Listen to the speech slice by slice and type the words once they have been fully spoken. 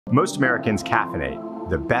Most Americans caffeinate.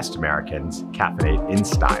 The best Americans caffeinate in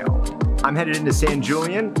style. I'm headed into San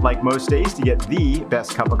Julian, like most days, to get the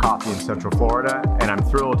best cup of coffee in Central Florida, and I'm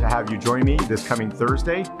thrilled to have you join me this coming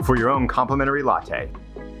Thursday for your own complimentary latte.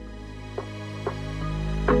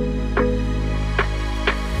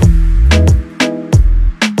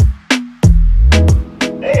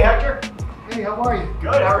 Hey, Hector. Hey, how are you?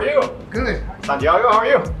 Good, how are you? Good. Santiago, how are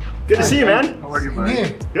you? Good to see you, man. How are you,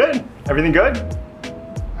 buddy? Good. Everything good?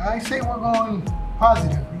 I say we're going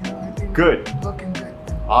positive. You know, I think good. We're looking good.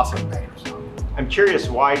 Awesome. Better, so. I'm curious,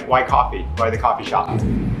 why coffee? Why the coffee shop?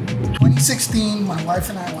 2016, my wife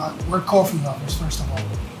and I were coffee lovers, first of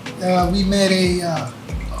all. We met a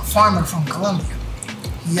farmer from Colombia.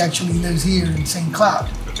 He actually lives here in St. Cloud.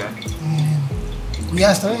 Okay. And we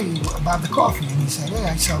asked him, hey, about the coffee. And he said, hey,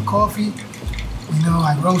 I sell coffee. You know,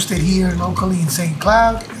 I roast it here locally in St.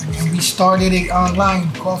 Cloud. And we started an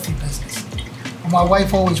online coffee business. And my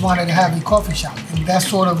wife always wanted to have a coffee shop. And that's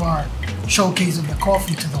sort of our showcase of the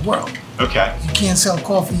coffee to the world. Okay. You can't sell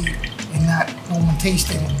coffee and not no one taste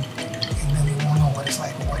it, and then they won't know what it's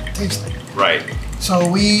like or what it tastes like. Right. So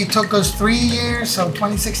we took us 3 years, so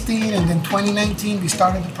 2016, and then 2019 we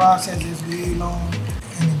started the process, SBA loan,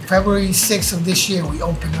 and in February 6th of this year we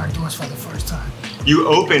opened our doors for the first time. You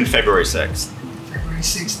opened February 6th. February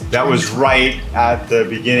 6th. That was right at the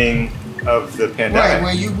beginning of the pandemic. Right,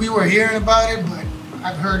 well we were hearing about it, but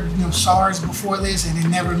I've heard SARS before this, and it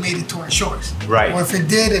never made it to our shores. Right. Or if it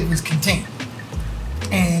did, it was contained.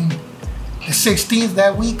 And the 16th,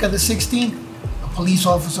 that week of the 16th, a police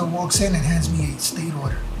officer walks in and hands me a state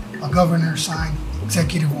order, a governor signed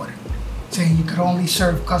executive order, saying you could only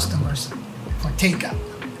serve customers for takeout.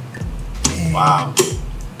 And wow.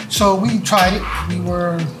 So we tried it. We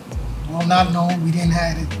were well not known. We didn't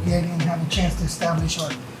have a chance to establish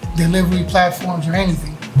our delivery platforms or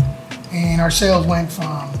anything. And our sales went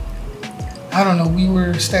from, I don't know, we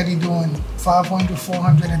were steady doing 500,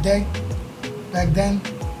 400 a day back then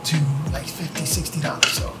to like $50, $60.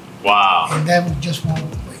 So. Wow. And that just won't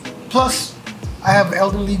wait. Plus, I have an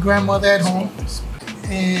elderly grandmother at home,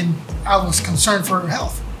 and I was concerned for her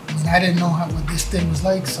health. I mean, I didn't know what this thing was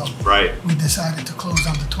like, so right. We decided to close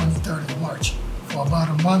on the 23rd of March. For about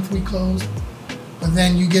a month we closed, but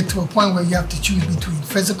then you get to a point where you have to choose between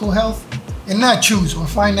physical health and not choose, or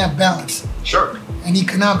find that balance. Sure. And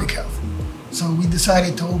economic health. So we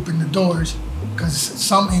decided to open the doors because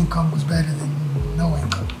some income was better than no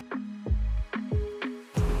income.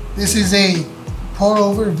 This is a pour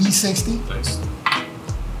over V60. Nice.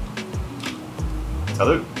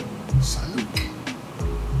 Salud. Salud.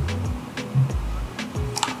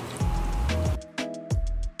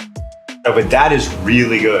 Oh, but that is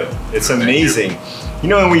really good. It's amazing. You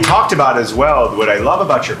know, and we talked about as well, what I love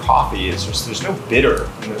about your coffee is just there's no bitter,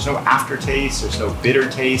 and there's no aftertaste, there's no bitter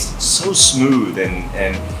taste. It's so smooth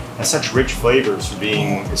and has such rich flavors for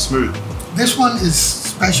being smooth. This one is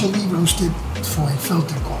specially roasted for a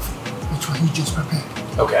filter coffee, which we just prepared.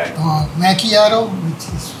 Okay. Macchiato, which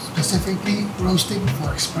is specifically roasted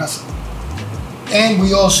for espresso. And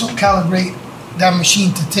we also calibrate that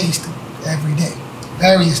machine to taste every day,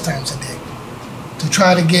 various times a day, to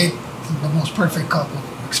try to get the most perfect cup of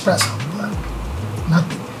espresso. But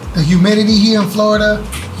nothing. The humidity here in Florida,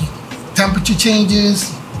 temperature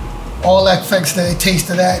changes, all that affects the taste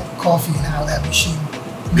of that coffee and how that machine.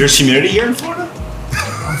 There's humidity here in Florida?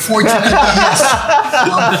 Unfortunately, yes.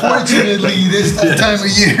 Unfortunately, this time of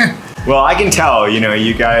year. Well, I can tell,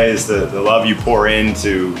 you guys, the love you pour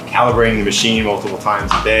into calibrating the machine multiple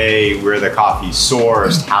times a day, where the coffee's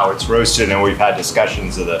sourced, how it's roasted, and we've had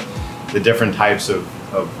discussions of the different types of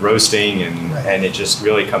roasting, and it just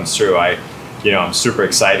really comes through. I'm super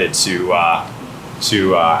excited to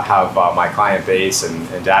have my client base and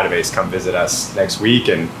database come visit us next week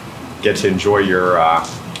and get to enjoy your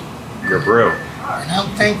brew. And I'm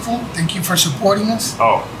thankful. Thank you for supporting us.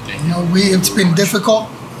 Oh, it's been difficult.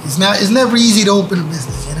 It's never easy to open a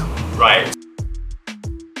business, Right.